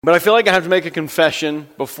But I feel like I have to make a confession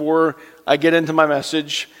before I get into my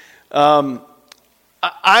message. I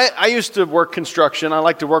used to work construction. I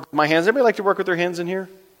like to work with my hands. Anybody like to work with their hands in here?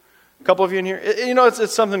 A couple of you in here? You know,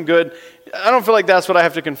 it's something good. I don't feel like that's what I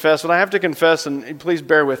have to confess. What I have to confess, and please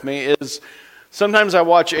bear with me, is sometimes I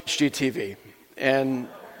watch HGTV. And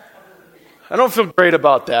I don't feel great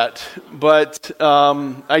about that, but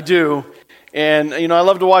I do. And, you know, I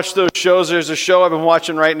love to watch those shows. There's a show I've been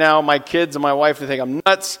watching right now. My kids and my wife, they think I'm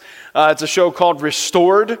nuts. It's a show called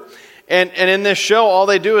Restored. And in this show, all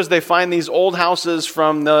they do is they find these old houses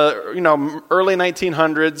from the, you know, early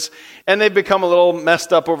 1900s, and they've become a little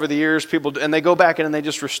messed up over the years. And they go back in and they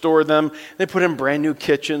just restore them. They put in brand new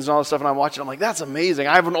kitchens and all this stuff, and I watch it. I'm like, that's amazing.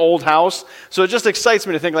 I have an old house, so it just excites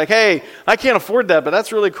me to think like, hey, I can't afford that, but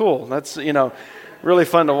that's really cool. That's, you know, really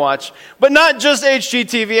fun to watch. But not just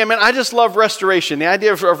HGTV. I mean, I just love restoration. The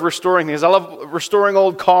idea of restoring things. I love restoring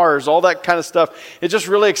old cars, all that kind of stuff. It just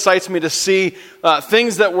really excites me to see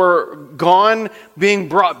things that were gone being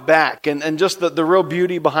brought back, and just the real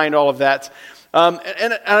beauty behind all of that.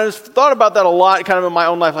 And I've thought about that a lot kind of in my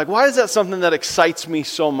own life. Like, why is that something that excites me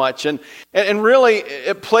so much? And really,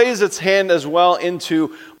 it plays its hand as well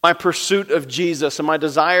into my pursuit of Jesus and my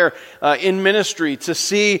desire in ministry to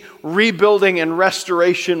see rebuilding and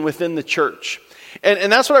restoration within the church.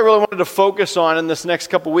 And that's what I really wanted to focus on in this next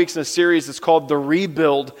couple weeks in a series that's called The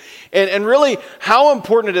Rebuild. And really how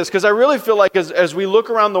important it is, because I really feel like as we look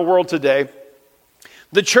around the world today,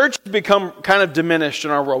 the church has become kind of diminished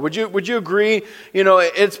in our world. Would you agree? You know,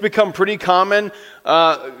 it's become pretty common.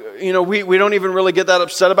 You know, we don't even really get that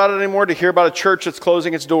upset about it anymore to hear about a church that's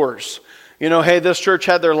closing its doors. You know, hey, this church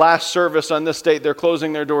had their last service on this date. They're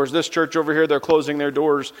closing their doors. This church over here, they're closing their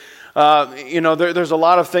doors. You know, there's a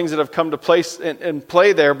lot of things that have come to place and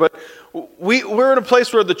play there. But we're in a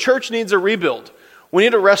place where the church needs a rebuild. We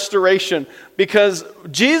need a restoration, because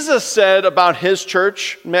Jesus said about his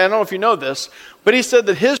church, man, I don't know if you know this, but he said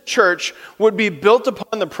that his church would be built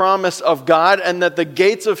upon the promise of God and that the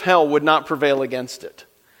gates of hell would not prevail against it.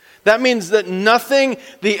 That means that nothing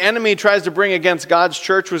the enemy tries to bring against God's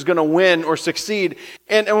church was going to win or succeed.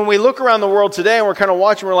 And when we look around the world today and we're kind of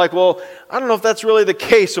watching, we're like, well, I don't know if that's really the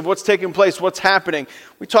case of what's taking place, what's happening.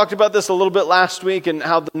 We talked about this a little bit last week, and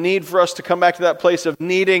how the need for us to come back to that place of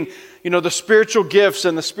needing, you know, the spiritual gifts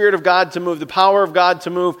and the Spirit of God to move, the power of God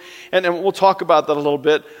to move. And we'll talk about that a little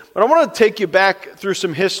bit. But I want to take you back through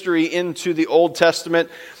some history into the Old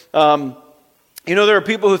Testament. You know, there are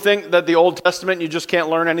people who think that the Old Testament, you just can't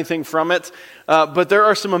learn anything from it. But there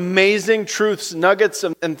are some amazing truths, nuggets,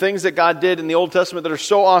 and things that God did in the Old Testament that are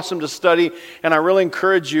so awesome to study. And I really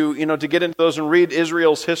encourage you, you know, to get into those and read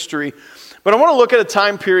Israel's history. But I want to look at a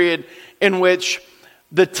time period in which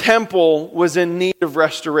the temple was in need of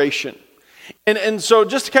restoration. And so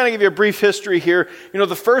just to kind of give you a brief history here, you know,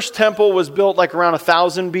 the first temple was built like around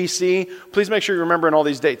 1000 BC. Please make sure you're remembering all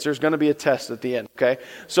these dates. There's going to be a test at the end, okay?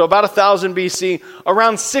 So about 1000 BC.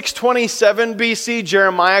 Around 627 BC,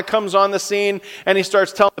 Jeremiah comes on the scene, and he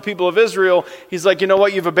starts telling the people of Israel, he's like, you know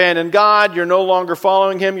what, you've abandoned God. You're no longer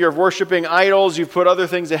following him. You're worshiping idols. You've put other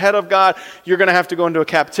things ahead of God. You're going to have to go into a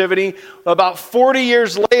captivity. About 40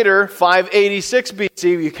 years later, 586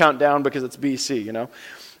 BC, you count down because it's BC, you know.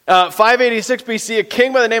 586 BC, a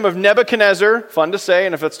king by the name of Nebuchadnezzar, fun to say,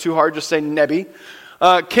 and if it's too hard, just say Nebi.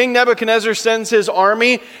 King Nebuchadnezzar sends his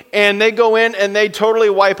army, and they go in and they totally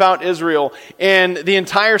wipe out Israel. And the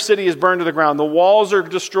entire city is burned to the ground. The walls are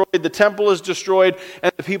destroyed, the temple is destroyed,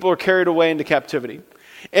 and the people are carried away into captivity.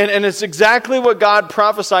 And it's exactly what God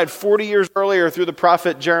prophesied 40 years earlier through the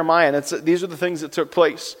prophet Jeremiah. And these are the things that took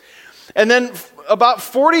place. And then about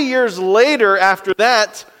 40 years later after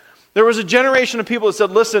that, there was a generation of people that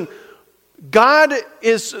said, listen, God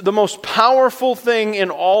is the most powerful thing in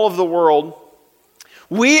all of the world.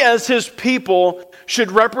 We as his people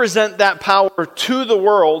should represent that power to the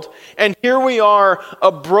world. And here we are,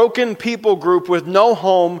 a broken people group with no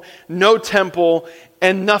home, no temple,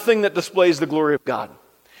 and nothing that displays the glory of God.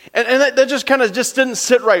 And that just kind of just didn't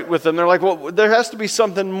sit right with them. They're like, well, there has to be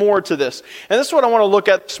something more to this. And this is what I want to look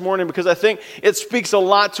at this morning, because I think it speaks a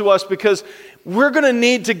lot to us, because we're going to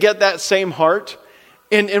need to get that same heart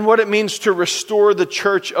in what it means to restore the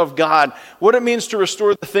church of God, what it means to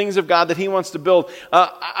restore the things of God that he wants to build.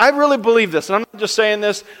 I really believe this, and I'm not just saying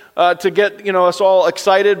this to get us all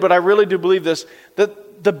excited, but I really do believe this,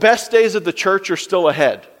 that the best days of the church are still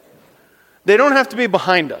ahead. They don't have to be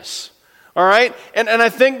behind us. All right? And I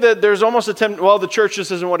think that there's almost a the church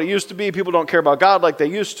just isn't what it used to be. People don't care about God like they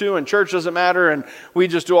used to, and church doesn't matter, and we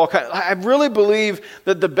just do all kinds. I really believe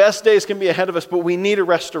that the best days can be ahead of us, but we need a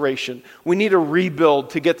restoration. We need a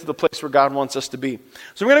rebuild to get to the place where God wants us to be.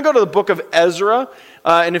 So we're going to go to the book of Ezra,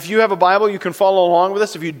 and if you have a Bible, you can follow along with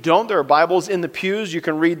us. If you don't, there are Bibles in the pews. You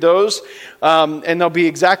can read those, and they'll be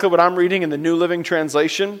exactly what I'm reading in the New Living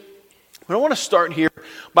Translation. But I want to start here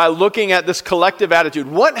by looking at this collective attitude.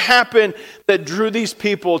 What happened that drew these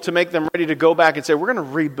people to make them ready to go back and say, we're going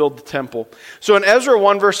to rebuild the temple? So in Ezra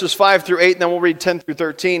 1, verses 5 through 8, and then we'll read 10 through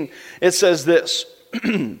 13, it says this.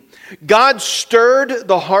 God stirred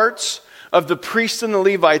the hearts of the priests and the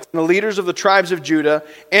Levites and the leaders of the tribes of Judah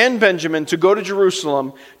and Benjamin to go to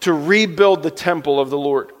Jerusalem to rebuild the temple of the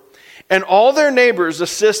Lord. And all their neighbors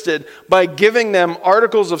assisted by giving them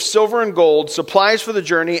articles of silver and gold, supplies for the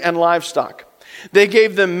journey, and livestock. They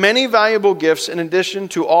gave them many valuable gifts in addition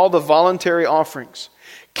to all the voluntary offerings.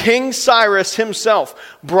 King Cyrus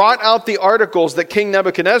himself brought out the articles that King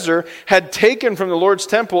Nebuchadnezzar had taken from the Lord's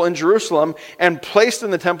temple in Jerusalem and placed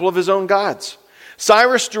in the temple of his own gods.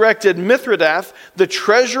 Cyrus directed Mithridath, the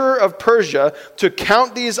treasurer of Persia, to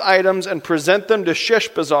count these items and present them to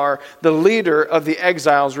Sheshbazzar, the leader of the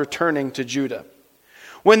exiles returning to Judah.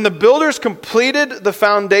 When the builders completed the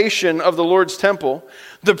foundation of the Lord's temple,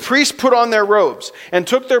 the priests put on their robes and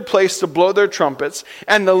took their place to blow their trumpets,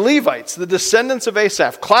 and the Levites, the descendants of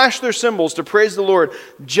Asaph, clashed their cymbals to praise the Lord,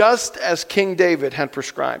 just as King David had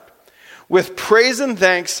prescribed. With praise and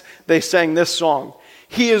thanks, they sang this song.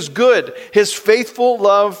 He is good. His faithful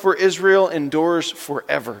love for Israel endures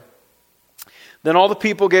forever. Then all the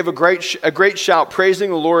people gave a great shout, praising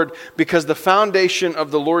the Lord, because the foundation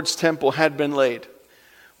of the Lord's temple had been laid.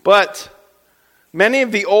 But many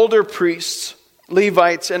of the older priests,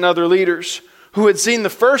 Levites, and other leaders who had seen the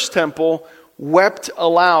first temple wept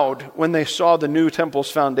aloud when they saw the new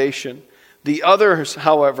temple's foundation. The others,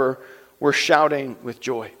 however, were shouting with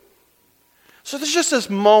joy. So there's just this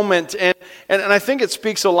moment, and I think it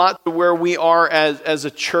speaks a lot to where we are as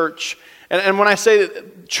a church. And when I say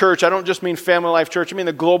church, I don't just mean Family Life Church. I mean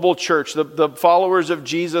the global church, the followers of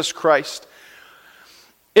Jesus Christ.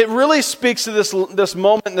 It really speaks to this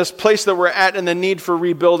moment, this place that we're at, and the need for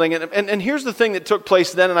rebuilding. And here's the thing that took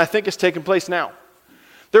place then, and I think is taking place now.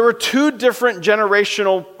 There were two different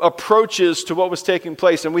generational approaches to what was taking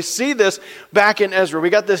place. And we see this back in Ezra.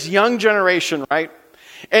 We got this young generation, right?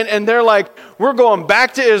 And they're like, we're going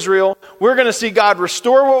back to Israel. We're going to see God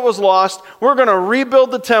restore what was lost. We're going to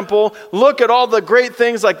rebuild the temple. Look at all the great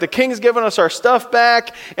things, like the king's giving us our stuff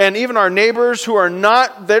back. And even our neighbors who are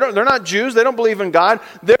they're not Jews. They don't believe in God.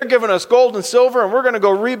 They're giving us gold and silver, and we're going to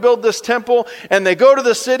go rebuild this temple. And they go to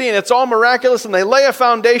the city, and it's all miraculous. And they lay a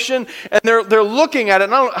foundation, and they're looking at it.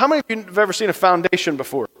 And I don't know, how many of you have ever seen a foundation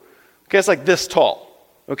before? Okay, it's like this tall.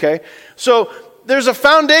 Okay, so there's a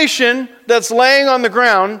foundation that's laying on the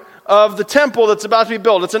ground of the temple that's about to be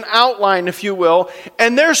built. It's an outline, if you will.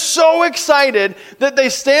 And they're so excited that they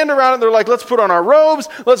stand around and they're like, let's put on our robes,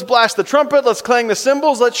 let's blast the trumpet, let's clang the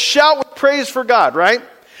cymbals, let's shout with praise for God, right?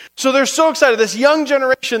 So they're so excited. This young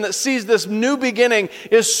generation that sees this new beginning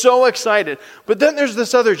is so excited. But then there's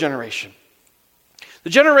this other generation. The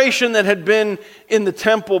generation that had been in the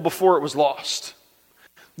temple before it was lost.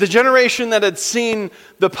 The generation that had seen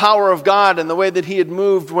the power of God and the way that he had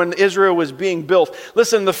moved when Israel was being built.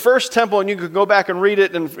 Listen, the first temple, and you could go back and read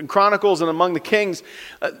it in Chronicles and among the kings,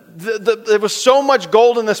 there was so much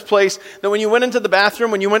gold in this place that when you went into the bathroom,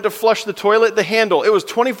 when you went to flush the toilet, the handle, it was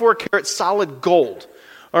 24 karat solid gold.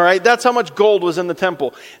 All right, that's how much gold was in the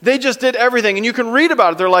temple. They just did everything, and you can read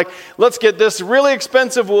about it. They're like, let's get this really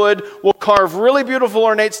expensive wood, we'll carve really beautiful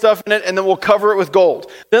ornate stuff in it, and then we'll cover it with gold.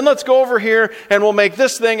 Then let's go over here, and we'll make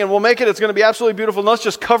this thing, and we'll make it, it's going to be absolutely beautiful, and let's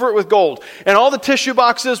just cover it with gold. And all the tissue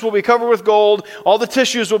boxes will be covered with gold, all the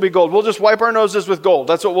tissues will be gold. We'll just wipe our noses with gold.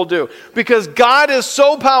 That's what we'll do. Because God is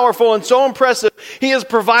so powerful and so impressive, he has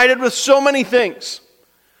provided with so many things.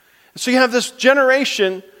 So you have this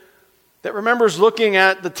generation that remembers looking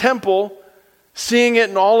at the temple, seeing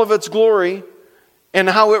it in all of its glory, and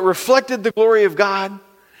how it reflected the glory of God.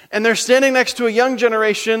 And they're standing next to a young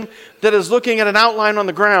generation that is looking at an outline on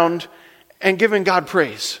the ground and giving God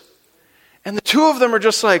praise. And the two of them are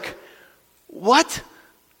just like, what?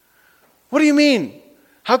 What do you mean?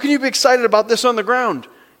 How can you be excited about this on the ground?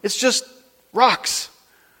 It's just rocks.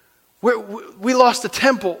 We lost a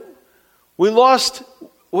temple. We lost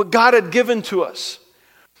what God had given to us.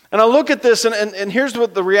 And I look at this, and here's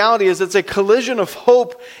what the reality is. It's a collision of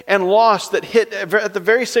hope and loss that hit at the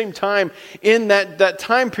very same time in that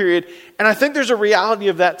time period. And I think there's a reality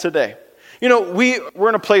of that today. You know, we're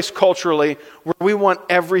in a place culturally where we want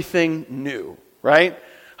everything new, right?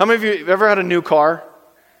 How many of you have ever had a new car?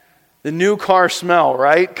 The new car smell,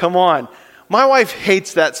 right? Come on. My wife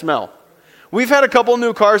hates that smell. We've had a couple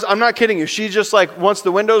new cars. I'm not kidding you. She just like wants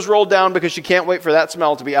the windows rolled down because she can't wait for that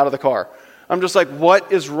smell to be out of the car. I'm just like,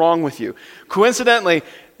 what is wrong with you? Coincidentally,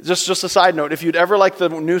 just a side note, if you'd ever like the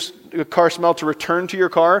new car smell to return to your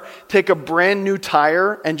car, take a brand new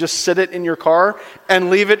tire and just sit it in your car and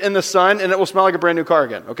leave it in the sun and it will smell like a brand new car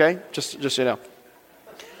again, okay? Just so you know.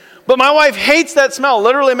 But my wife hates that smell.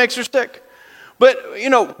 Literally makes her sick. But, you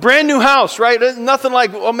know, brand new house, right? There's nothing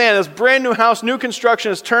like, oh man, this brand new house, new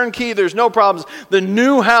construction, it's turnkey, there's no problems. The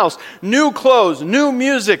new house, new clothes, new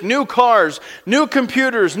music, new cars, new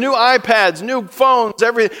computers, new iPads, new phones,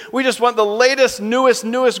 everything. We just want the latest,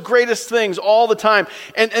 newest, greatest things all the time.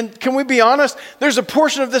 And can we be honest? There's a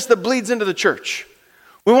portion of this that bleeds into the church.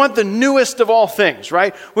 We want the newest of all things,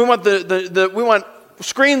 right? We want we want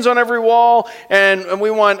screens on every wall, and we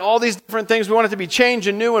want all these different things. We want it to be changed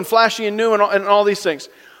and new and flashy and new and all these things.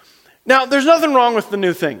 Now, there's nothing wrong with the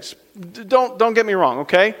new things. Don't get me wrong,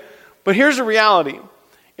 okay? But here's the reality.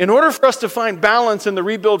 In order for us to find balance in the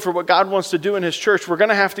rebuild for what God wants to do in His church, we're going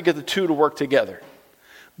to have to get the two to work together.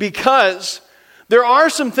 Because there are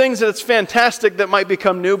some things that it's fantastic that might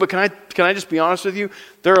become new, but can I just be honest with you?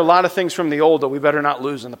 There are a lot of things from the old that we better not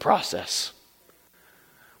lose in the process.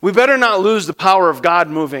 We better not lose the power of God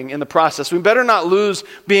moving in the process. We better not lose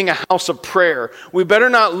being a house of prayer. We better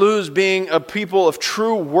not lose being a people of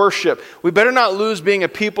true worship. We better not lose being a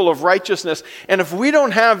people of righteousness. And if we don't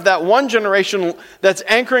have that one generation that's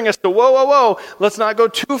anchoring us to, whoa, let's not go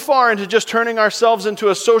too far into just turning ourselves into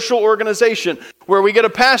a social organization where we get a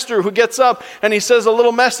pastor who gets up and he says a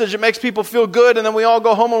little message that makes people feel good, and then we all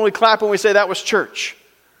go home and we clap and we say, that was church.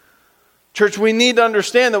 Church, we need to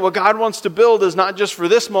understand that what God wants to build is not just for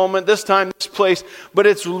this moment, this time, this place, but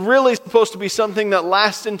it's really supposed to be something that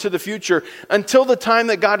lasts into the future until the time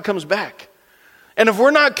that God comes back. And if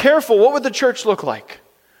we're not careful, what would the church look like?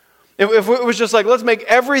 If it was just like, let's make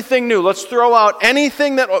everything new. Let's throw out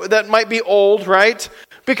anything that might be old, right?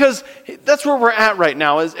 Because that's where we're at right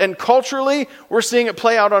now. And culturally, we're seeing it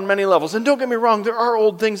play out on many levels. And don't get me wrong, there are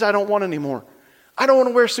old things I don't want anymore. I don't want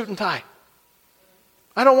to wear a suit and tie.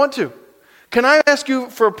 I don't want to. Can I ask you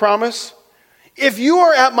for a promise? If you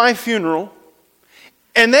are at my funeral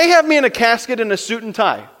and they have me in a casket in a suit and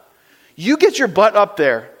tie, you get your butt up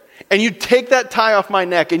there and you take that tie off my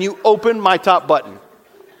neck and you open my top button.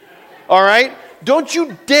 All right? Don't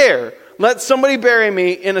you dare let somebody bury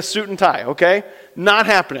me in a suit and tie, okay? Not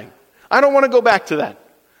happening. I don't want to go back to that.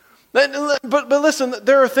 But listen,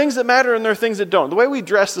 there are things that matter and there are things that don't. The way we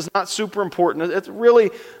dress is not super important. It's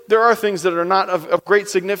really, there are things that are not of great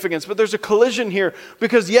significance. But there's a collision here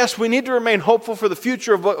because, yes, we need to remain hopeful for the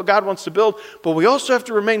future of what God wants to build, but we also have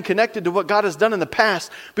to remain connected to what God has done in the past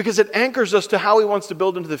because it anchors us to how He wants to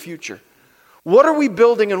build into the future. What are we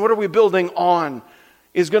building and what are we building on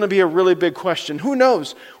is going to be a really big question. Who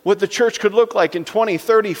knows what the church could look like in 20,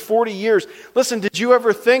 30, 40 years? Listen, did you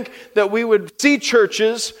ever think that we would see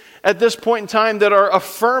churches at this point in time that are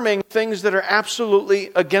affirming things that are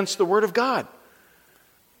absolutely against the Word of God?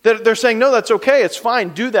 That they're saying, no, that's okay, it's fine,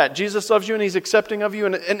 do that. Jesus loves you and He's accepting of you.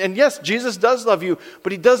 And yes, Jesus does love you,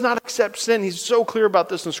 but He does not accept sin. He's so clear about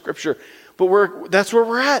this in Scripture. But that's where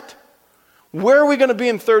we're at. Where are we going to be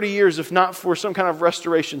in 30 years if not for some kind of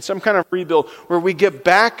restoration, some kind of rebuild, where we get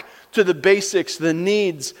back to the basics, the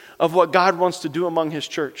needs of what God wants to do among His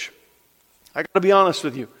church? I got to be honest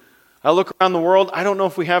with you. I look around the world, I don't know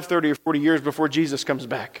if we have 30 or 40 years before Jesus comes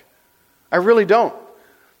back. I really don't.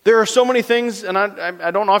 There are so many things, and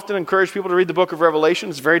I don't often encourage people to read the book of Revelation.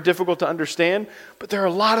 It's very difficult to understand, but there are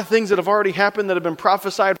a lot of things that have already happened that have been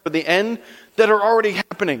prophesied for the end that are already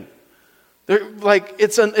happening.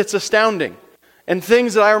 It's astounding. And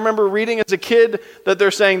things that I remember reading as a kid that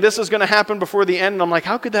they're saying this is going to happen before the end. And I'm like,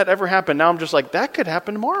 how could that ever happen? Now I'm just like, that could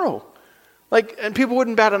happen tomorrow. And people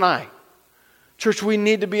wouldn't bat an eye. Church, we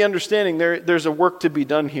need to be understanding there's a work to be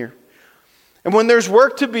done here. And when there's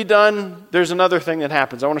work to be done, there's another thing that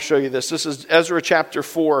happens. I want to show you this. This is Ezra chapter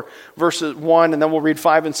 4, verses 1, and then we'll read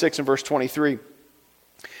 5 and 6 and verse 23.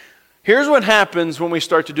 Here's what happens when we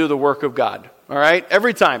start to do the work of God. All right?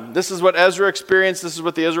 Every time. This is what Ezra experienced. This is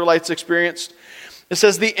what the Israelites experienced. It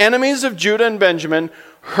says, the enemies of Judah and Benjamin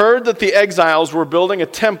heard that the exiles were building a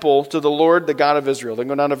temple to the Lord, the God of Israel. Then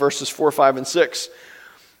go down to verses 4, 5, and 6.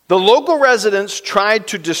 The local residents tried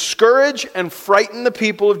to discourage and frighten the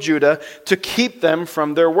people of Judah to keep them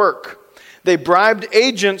from their work. They bribed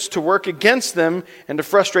agents to work against them and to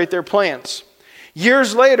frustrate their plans.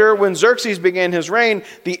 Years later, when Xerxes began his reign,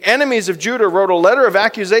 the enemies of Judah wrote a letter of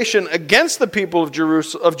accusation against the people of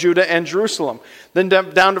Judah and Jerusalem. Then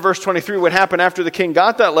down to verse 23, what happened after the king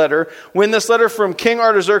got that letter? When this letter from King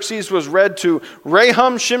Artaxerxes was read to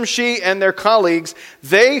Rehum, Shimshi, and their colleagues,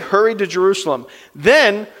 they hurried to Jerusalem.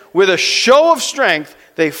 Then, with a show of strength,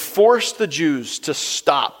 they forced the Jews to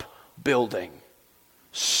stop building.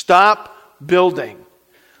 Stop building.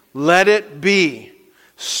 Let it be.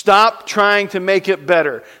 Stop trying to make it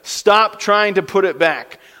better. Stop trying to put it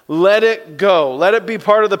back. Let it go. Let it be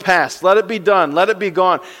part of the past. Let it be done. Let it be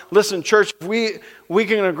gone. Listen, church, if we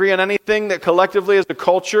can agree on anything that collectively as a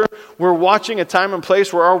culture, we're watching a time and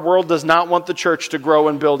place where our world does not want the church to grow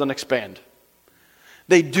and build and expand.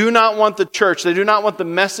 They do not want the church. They do not want the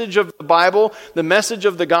message of the Bible, the message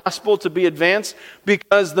of the gospel to be advanced,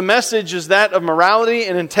 because the message is that of morality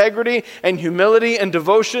and integrity and humility and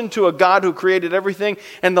devotion to a God who created everything.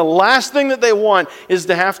 And the last thing that they want is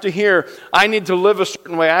to have to hear, I need to live a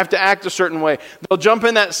certain way. I have to act a certain way. They'll jump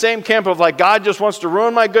in that same camp of like, God just wants to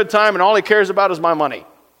ruin my good time and all he cares about is my money.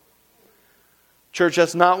 Church,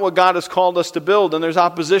 that's not what God has called us to build, and there's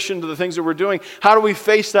opposition to the things that we're doing. How do we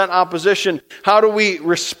face that opposition? How do we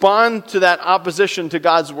respond to that opposition to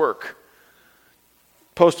God's work?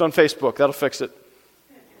 Post on Facebook, that'll fix it.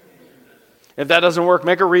 If that doesn't work,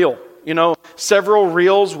 make a reel. Several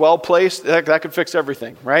reels well placed, that could fix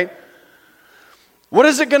everything, right? What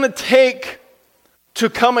is it going to take to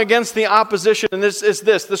come against the opposition? And this is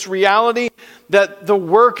this reality that the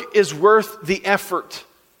work is worth the effort.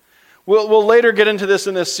 We'll later get into this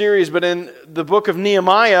in this series, but in the book of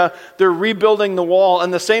Nehemiah, they're rebuilding the wall,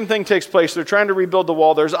 and the same thing takes place. They're trying to rebuild the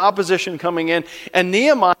wall. There's opposition coming in, and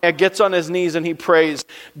Nehemiah gets on his knees and he prays,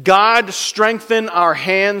 God, strengthen our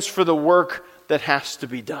hands for the work that has to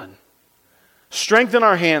be done. Strengthen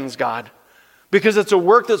our hands, God, because it's a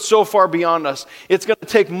work that's so far beyond us. It's going to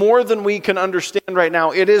take more than we can understand right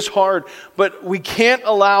now. It is hard, but we can't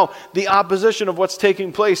allow the opposition of what's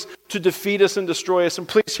taking place to defeat us and destroy us. And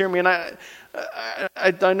please hear me, and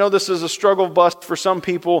I know this is a struggle bust for some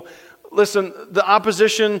people. Listen, the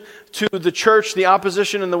opposition to the church, the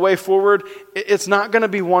opposition in the way forward, it's not going to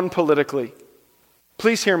be won politically.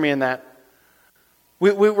 Please hear me in that.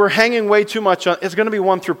 We're hanging way too much on. It's going to be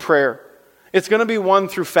won through prayer. It's going to be won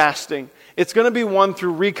through fasting. It's going to be won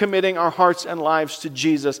through recommitting our hearts and lives to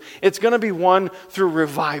Jesus. It's going to be won through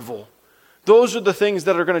revival. Those are the things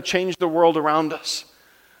that are going to change the world around us.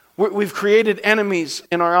 We've created enemies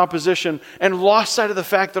in our opposition and lost sight of the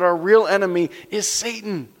fact that our real enemy is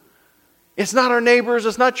Satan. It's not our neighbors,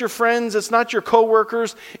 it's not your friends, it's not your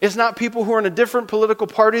coworkers, it's not people who are in a different political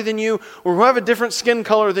party than you or who have a different skin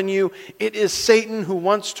color than you. It is Satan who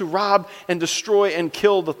wants to rob and destroy and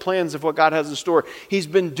kill the plans of what God has in store. He's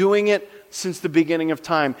been doing it since the beginning of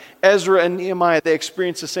time. Ezra and Nehemiah, they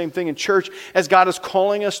experience the same thing in church. As God is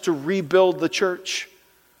calling us to rebuild the church,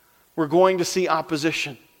 we're going to see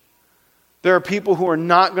opposition. There are people who are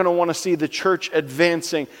not going to want to see the church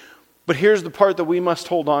advancing. But here's the part that we must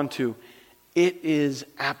hold on to. It is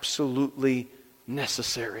absolutely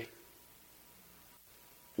necessary.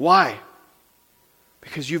 Why?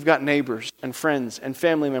 Because you've got neighbors and friends and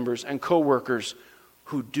family members and co-workers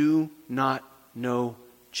who do not know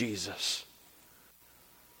Jesus.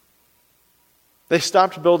 They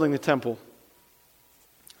stopped building the temple.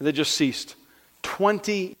 They just ceased.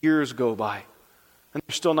 20 years go by, and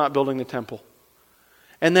they're still not building the temple.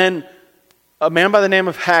 And then a man by the name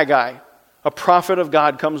of Haggai, a prophet of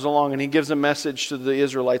God, comes along and he gives a message to the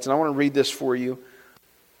Israelites. And I want to read this for you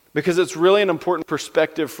because it's really an important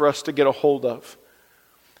perspective for us to get a hold of.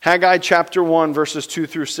 Haggai chapter 1, verses 2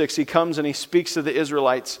 through 6. He comes and he speaks to the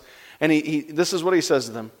Israelites. And this is what he says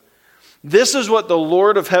to them. This is what the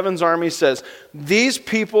Lord of heaven's army says. These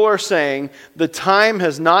people are saying, the time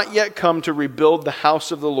has not yet come to rebuild the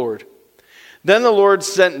house of the Lord. Then the Lord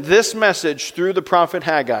sent this message through the prophet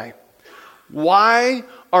Haggai. Why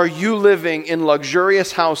are you living in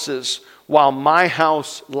luxurious houses while my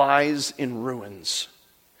house lies in ruins?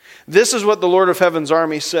 This is what the Lord of heaven's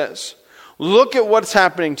army says. Look at what's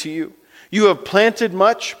happening to you. You have planted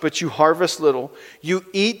much, but you harvest little. You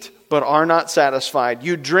eat, but are not satisfied.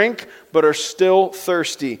 You drink, but are still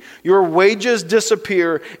thirsty. Your wages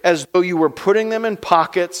disappear as though you were putting them in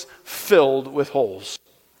pockets filled with holes.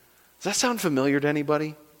 Does that sound familiar to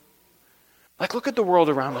anybody? Like, look at the world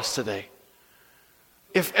around us today.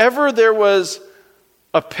 If ever there was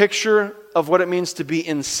a picture of what it means to be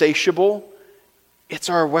insatiable, it's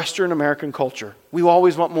our Western American culture. We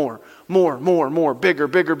always want more, bigger,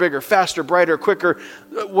 bigger, bigger, faster, brighter, quicker,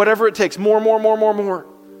 whatever it takes, more.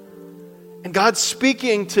 And God's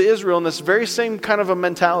speaking to Israel in this very same kind of a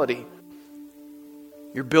mentality.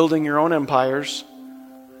 You're building your own empires.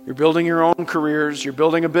 You're building your own careers. You're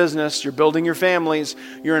building a business. You're building your families.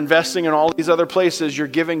 You're investing in all these other places. You're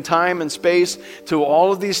giving time and space to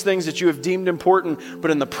all of these things that you have deemed important.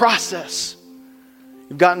 But in the process,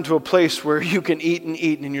 you've gotten to a place where you can eat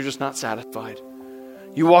and you're just not satisfied.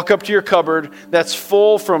 You walk up to your cupboard that's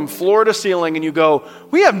full from floor to ceiling and you go,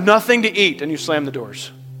 we have nothing to eat, and you slam the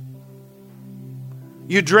doors.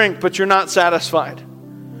 You drink, but you're not satisfied.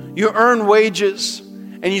 You earn wages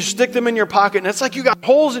and you stick them in your pocket, and it's like you got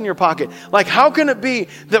holes in your pocket. Like, how can it be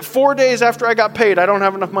that 4 days after I got paid, I don't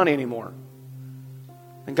have enough money anymore?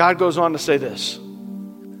 And God goes on to say this.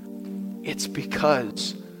 It's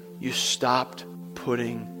because you stopped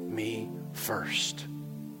putting me first.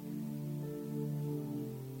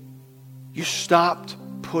 You stopped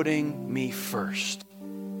putting me first.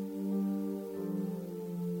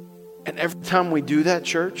 And every time we do that,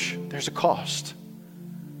 church, there's a cost.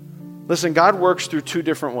 Listen, God works through two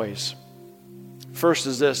different ways. First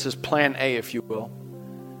is this, his plan A, if you will.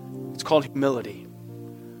 It's called humility.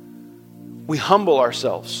 We humble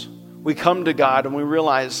ourselves. We come to God and we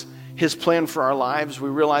realize his plan for our lives. We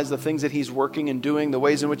realize the things that he's working and doing, the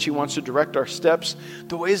ways in which he wants to direct our steps,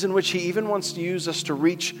 the ways in which he even wants to use us to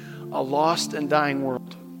reach a lost and dying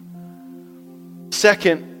world.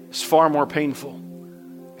 Second is far more painful.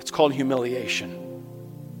 It's called humiliation.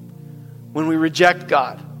 When we reject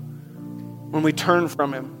God, when we turn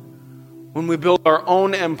from him, when we build our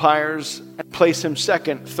own empires and place him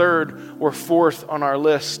second, third, or fourth on our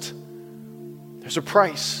list, there's a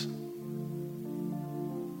price.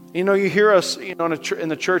 You know, you hear us, in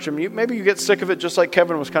the church, and maybe you get sick of it, just like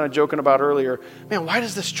Kevin was kind of joking about earlier. Man, why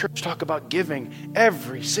does this church talk about giving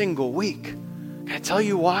every single week? Can I tell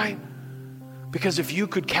you why? Because if you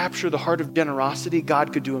could capture the heart of generosity,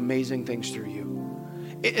 God could do amazing things through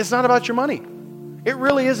you. It's not about your money. It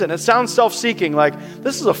really isn't. It sounds self-seeking, like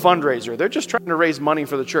this is a fundraiser. They're just trying to raise money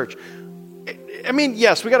for the church. I mean,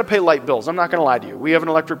 yes, we got to pay light bills. I'm not going to lie to you. We have an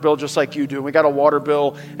electric bill just like you do. We got a water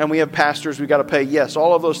bill, and we have pastors we got to pay. Yes,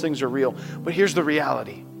 all of those things are real. But here's the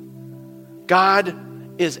reality. God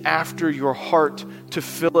is after your heart to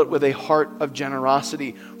fill it with a heart of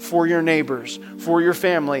generosity for your neighbors, for your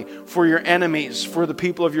family, for your enemies, for the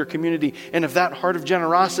people of your community. And if that heart of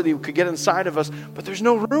generosity could get inside of us, but there's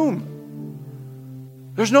no room.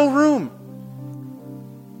 There's no room.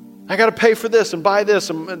 I got to pay for this and buy this,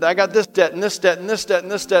 and I got this debt and this debt and this debt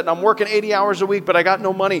and this debt, and I'm working 80 hours a week, but I got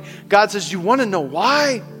no money. God says, you want to know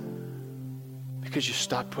why? Because you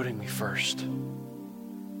stopped putting me first.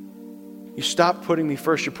 You stopped putting me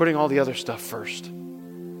first. You're putting all the other stuff first.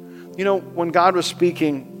 You know, when God was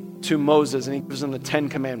speaking to Moses, and he gives him the 10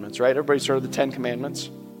 commandments, right? Everybody's heard of the 10 commandments.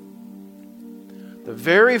 The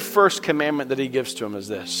very first commandment that he gives to him is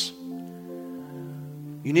this.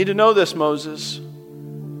 You need to know this, Moses.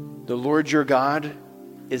 The Lord your God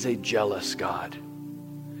is a jealous God.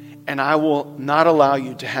 And I will not allow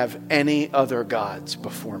you to have any other gods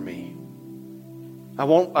before me. I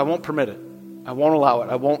won't permit it. I won't allow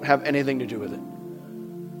it. I won't have anything to do with it.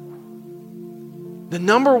 The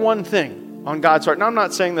number one thing on God's heart, now I'm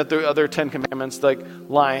not saying that the other 10 commandments like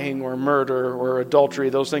lying or murder or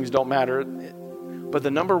adultery, those things don't matter. But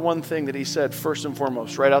the number one thing that he said first and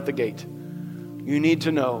foremost, right out the gate, you need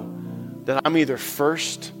to know that I'm either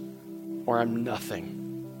first or I'm nothing.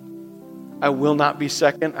 I will not be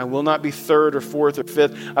second. I will not be third or fourth or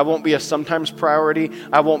fifth. I won't be a sometimes priority.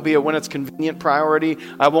 I won't be a when it's convenient priority.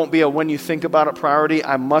 I won't be a when you think about it priority.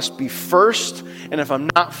 I must be first. And if I'm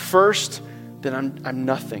not first, then I'm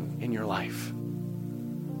nothing in your life.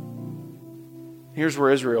 Here's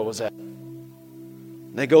where Israel was at.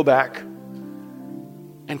 They go back,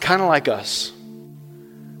 and kind of like us,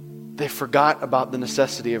 they forgot about the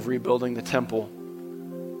necessity of rebuilding the temple.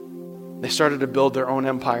 They started to build their own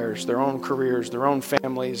empires, their own careers, their own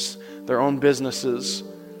families, their own businesses.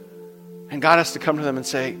 And God has to come to them and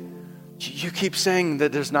say, you keep saying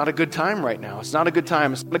that there's not a good time right now. It's not a good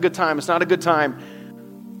time. It's not a good time. It's not a good time.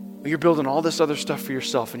 But you're building all this other stuff for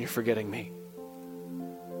yourself and you're forgetting me.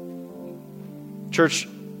 Church,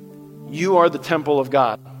 you are the temple of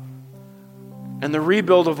God. And the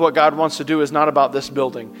rebuild of what God wants to do is not about this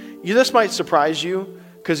building. This might surprise you,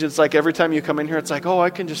 because it's like every time you come in here, it's like, oh, I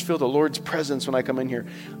can just feel the Lord's presence when I come in here.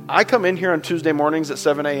 I come in here on Tuesday mornings at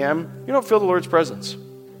 7 a.m. You don't feel the Lord's presence.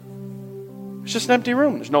 It's just an empty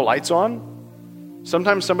room. There's no lights on.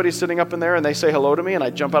 Sometimes somebody's sitting up in there and they say hello to me and I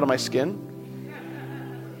jump out of my skin.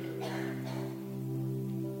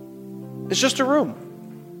 It's just a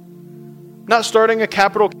room. Not starting a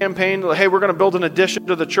capital campaign. Hey, we're going to build an addition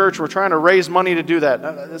to the church. We're trying to raise money to do that.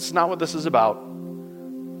 That's not what this is about.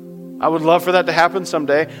 I would love for that to happen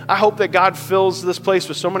someday. I hope that God fills this place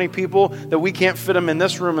with so many people that we can't fit them in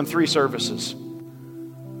this room in 3 services.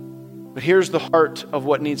 But here's the heart of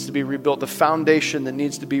what needs to be rebuilt, the foundation that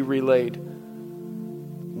needs to be relaid.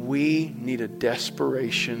 We need a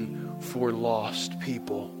desperation for lost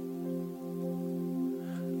people.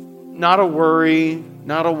 Not a worry,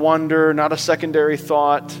 not a wonder, not a secondary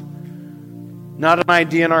thought, not an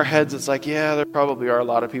idea in our heads. It's like, yeah, there probably are a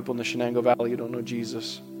lot of people in the Shenango Valley who don't know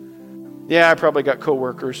Jesus. Yeah, I probably got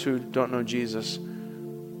coworkers who don't know Jesus.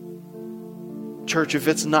 Church, if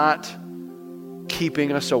it's not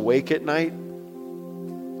keeping us awake at night,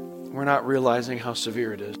 we're not realizing how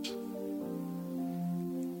severe it is.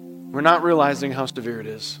 We're not realizing how severe it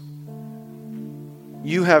is.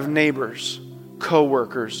 You have neighbors,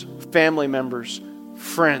 coworkers, family members,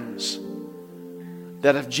 friends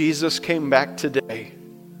that if Jesus came back today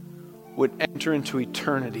would enter into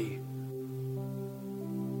eternity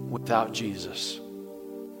without Jesus.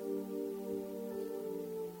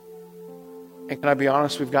 And can I be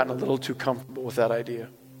honest, we've gotten a little too comfortable with that idea.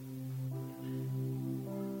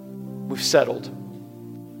 We've settled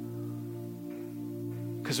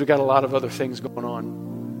because we got a lot of other things going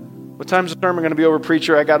on. What time's the sermon going to be over,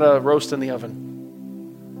 preacher? I got a roast in the oven.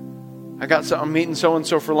 I'm meeting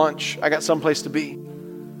so-and-so for lunch. I got someplace to be.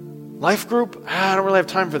 Life group? I don't really have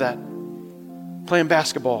time for that. Playing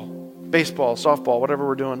basketball, baseball, softball, whatever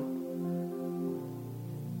we're doing.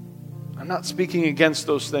 I'm not speaking against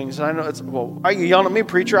those things. And I know it's, well, why are you yelling at me,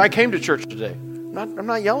 preacher? I came to church today. I'm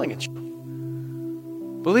not yelling at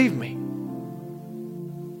you. Believe me.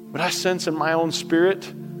 But I sense in my own spirit,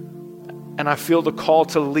 and I feel the call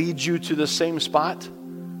to lead you to the same spot.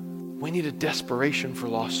 We need a desperation for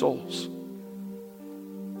lost souls.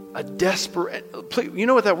 A desperate, you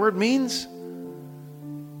know what that word means?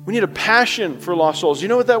 We need a passion for lost souls. You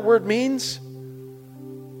know what that word means?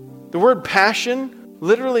 The word passion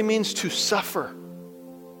literally means to suffer.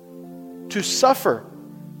 To suffer.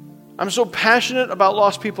 I'm so passionate about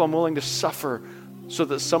lost people, I'm willing to suffer so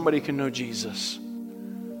that somebody can know Jesus.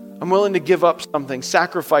 I'm willing to give up something,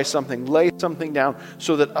 sacrifice something, lay something down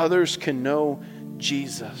so that others can know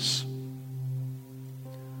Jesus.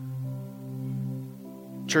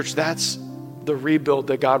 Church, that's the rebuild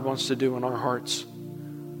that God wants to do in our hearts.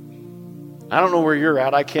 I don't know where you're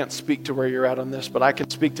at. I can't speak to where you're at on this, but I can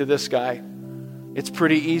speak to this guy. It's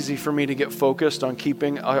pretty easy for me to get focused on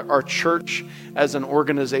keeping our church as an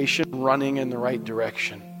organization running in the right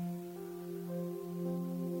direction.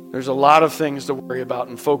 There's a lot of things to worry about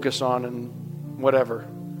and focus on and whatever.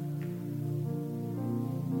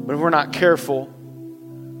 But if we're not careful,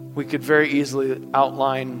 we could very easily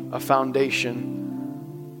outline a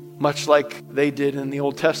foundation, much like they did in the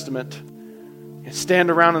Old Testament, and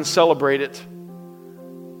stand around and celebrate it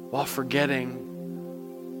while forgetting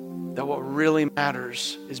that what really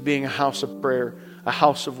matters is being a house of prayer, a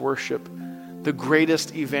house of worship, the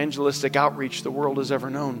greatest evangelistic outreach the world has ever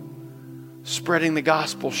known. Spreading the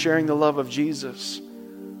gospel, sharing the love of Jesus,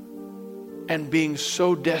 and being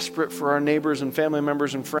so desperate for our neighbors and family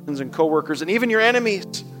members and friends and coworkers and even your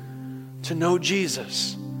enemies to know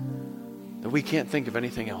Jesus that we can't think of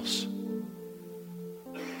anything else.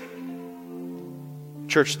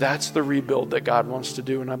 Church, that's the rebuild that God wants to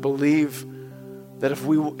do, and I believe that if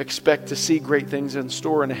we expect to see great things in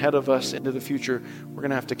store and ahead of us into the future, we're going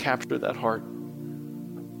to have to capture that heart.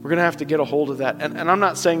 We're going to have to get a hold of that. And I'm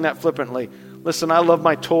not saying that flippantly. Listen, I love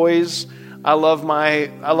my toys. I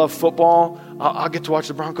love football. I'll get to watch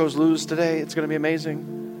the Broncos lose today. It's going to be amazing.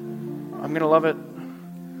 I'm going to love it.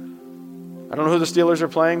 I don't know who the Steelers are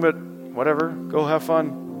playing, but whatever. Go have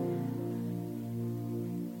fun.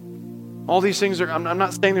 All these things I'm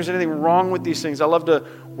not saying there's anything wrong with these things. I love to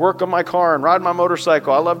work on my car and ride my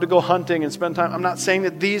motorcycle. I love to go hunting and spend time. I'm not saying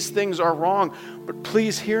that these things are wrong, but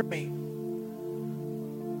please hear me.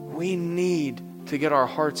 We need to get our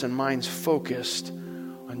hearts and minds focused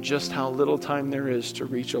on just how little time there is to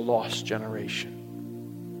reach a lost generation.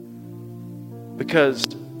 Because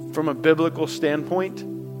from a biblical standpoint,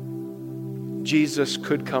 Jesus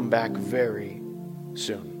could come back very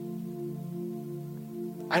soon.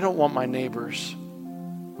 I don't want my neighbors,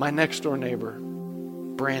 my next door neighbor,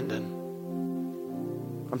 Brandon.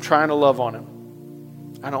 I'm trying to love on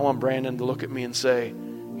him. I don't want Brandon to look at me and say,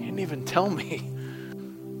 "You didn't even tell me.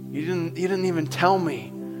 You didn't even tell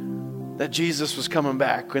me that Jesus was coming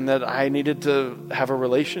back and that I needed to have a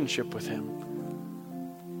relationship with him."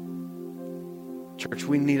 Church,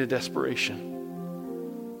 we need a desperation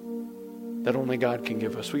that only God can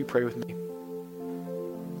give us. Will you pray with me?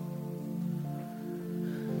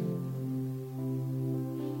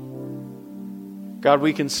 God,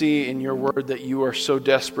 we can see in your word that you are so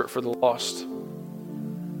desperate for the lost.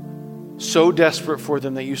 So desperate for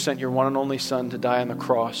them that you sent your one and only Son to die on the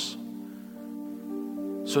cross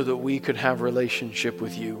so that we could have relationship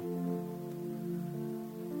with you.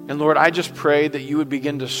 And Lord, I just pray that you would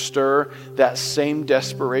begin to stir that same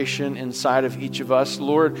desperation inside of each of us.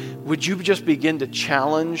 Lord, would you just begin to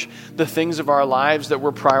challenge the things of our lives that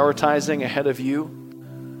we're prioritizing ahead of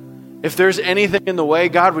you? If there's anything in the way,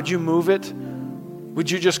 God, would you move it? Would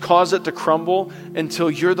you just cause it to crumble until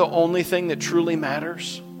you're the only thing that truly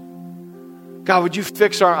matters? God, would you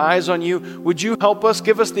fix our eyes on you? Would you help us,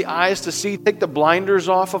 give us the eyes to see, take the blinders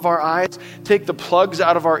off of our eyes, take the plugs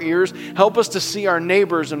out of our ears, help us to see our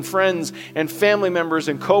neighbors and friends and family members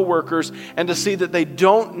and coworkers and to see that they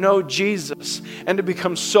don't know Jesus and to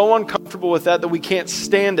become so uncomfortable with that we can't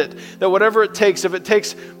stand it. That whatever it takes, if it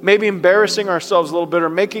takes maybe embarrassing ourselves a little bit or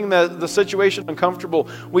making the situation uncomfortable,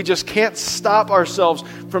 we just can't stop ourselves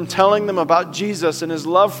from telling them about Jesus and his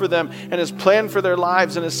love for them and his plan for their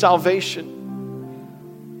lives and his salvation.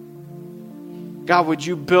 God, would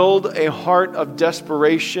you build a heart of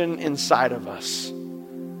desperation inside of us?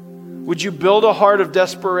 Would you build a heart of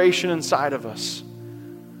desperation inside of us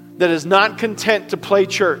that is not content to play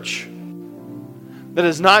church, that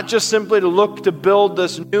is not just simply to look to build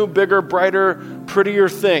this new, bigger, brighter, prettier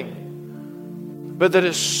thing, but that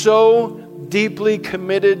is so deeply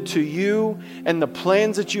committed to you and the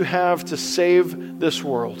plans that you have to save this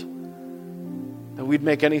world, that we'd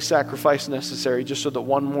make any sacrifice necessary just so that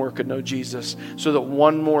one more could know Jesus, so that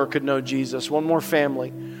one more could know Jesus, one more family,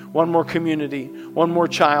 one more community, one more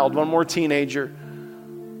child, one more teenager,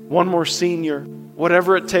 one more senior,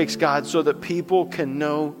 whatever it takes, God, so that people can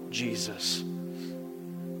know Jesus.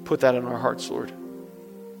 Put that in our hearts, Lord.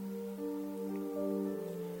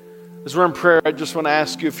 As we're in prayer, I just want to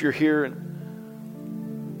ask you if you're here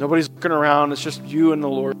and nobody's looking around, it's just you and the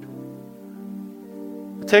Lord.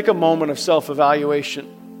 Take a moment of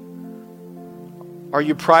self-evaluation. Are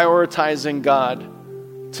you prioritizing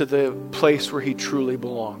God to the place where he truly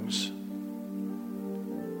belongs?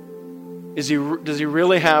 Does he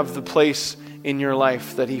really have the place in your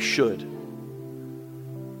life that he should?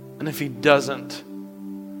 And if he doesn't,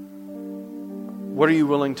 what are you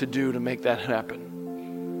willing to do to make that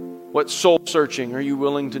happen? What soul searching are you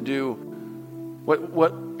willing to do?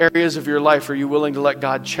 What areas of your life are you willing to let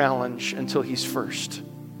God challenge until he's first?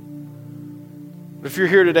 But if you're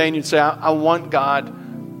here today and you'd say, I want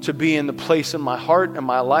God to be in the place in my heart and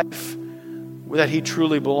my life that he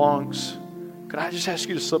truly belongs, could I just ask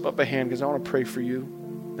you to slip up a hand because I want to pray for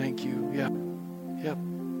you? Thank you. Yep.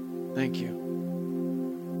 Thank you.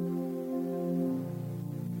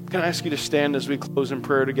 Can I ask you to stand as we close in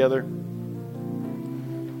prayer together?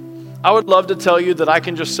 I would love to tell you that I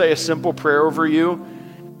can just say a simple prayer over you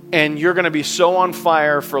and you're going to be so on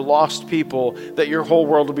fire for lost people that your whole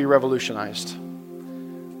world will be revolutionized.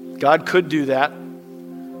 God could do that,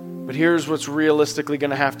 but here's what's realistically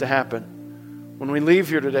going to have to happen. When we leave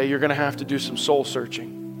here today, you're going to have to do some soul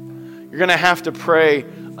searching. You're going to have to pray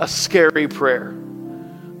a scary prayer.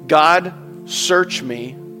 God, search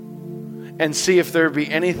me and see if there be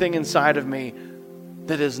anything inside of me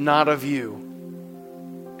that is not of you,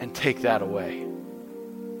 and take that away.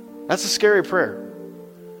 That's a scary prayer.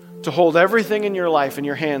 To hold everything in your life in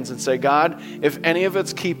your hands and say, God, if any of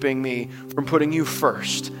it's keeping me from putting you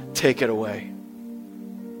first, take it away.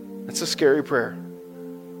 That's a scary prayer.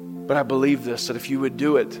 But I believe this, that if you would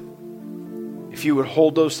do it, if you would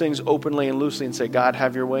hold those things openly and loosely and say, God,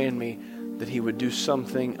 have your way in me, that he would do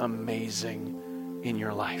something amazing in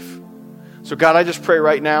your life. So God, I just pray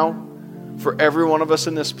right now for every one of us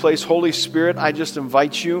in this place. Holy Spirit, I just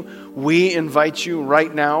invite you, we invite you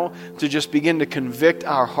right now to just begin to convict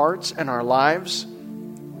our hearts and our lives.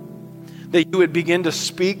 That you would begin to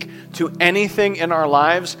speak to anything in our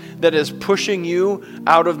lives that is pushing you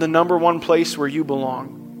out of the number one place where you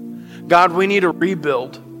belong. God, we need a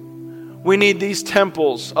rebuild. We need these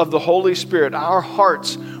temples of the Holy Spirit, our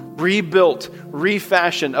hearts rebuilt,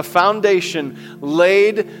 refashioned, a foundation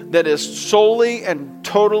laid that is solely and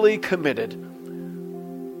totally committed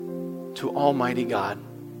to Almighty God.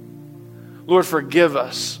 Lord, forgive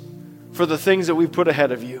us for the things that we've put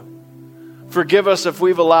ahead of you. Forgive us if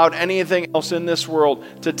we've allowed anything else in this world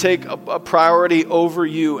to take a priority over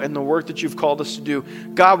you and the work that you've called us to do.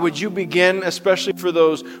 God, would you begin, especially for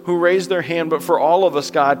those who raise their hand, but for all of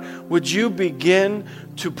us, God, would you begin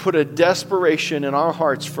to put a desperation in our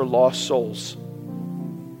hearts for lost souls?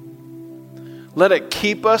 Let it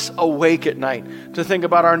keep us awake at night to think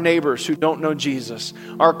about our neighbors who don't know Jesus,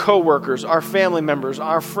 our coworkers, our family members,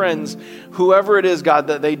 our friends, whoever it is, God,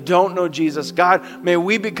 that they don't know Jesus. God, may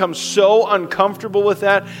we become so uncomfortable with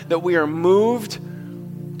that we are moved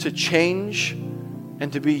to change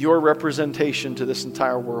and to be your representation to this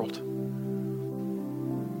entire world.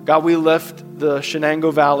 God, we lift the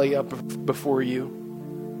Shenango Valley up before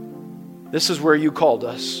you. This is where you called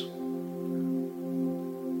us.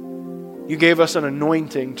 You gave us an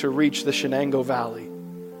anointing to reach the Shenango Valley.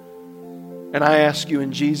 And I ask you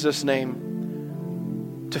in Jesus'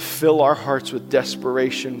 name to fill our hearts with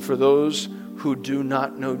desperation for those who do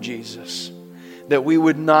not know Jesus. That we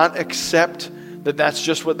would not accept that that's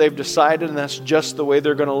just what they've decided and that's just the way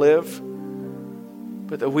they're going to live.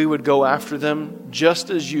 But that we would go after them just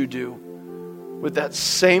as you do, with that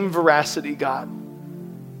same veracity, God.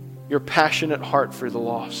 Your passionate heart for the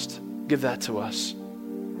lost. Give that to us.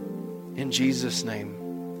 In Jesus' name,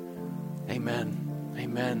 amen.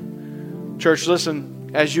 Amen. Church,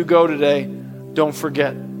 listen, as you go today, don't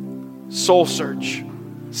forget, soul search.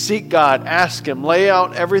 Seek God, ask Him, lay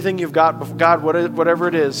out everything you've got. God, whatever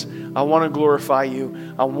it is, I want to glorify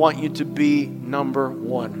you. I want you to be number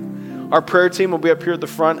one. Our prayer team will be up here at the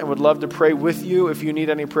front and would love to pray with you if you need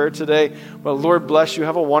any prayer today. But Lord bless you.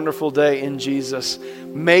 Have a wonderful day in Jesus.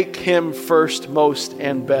 Make Him first, most,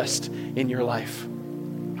 and best in your life.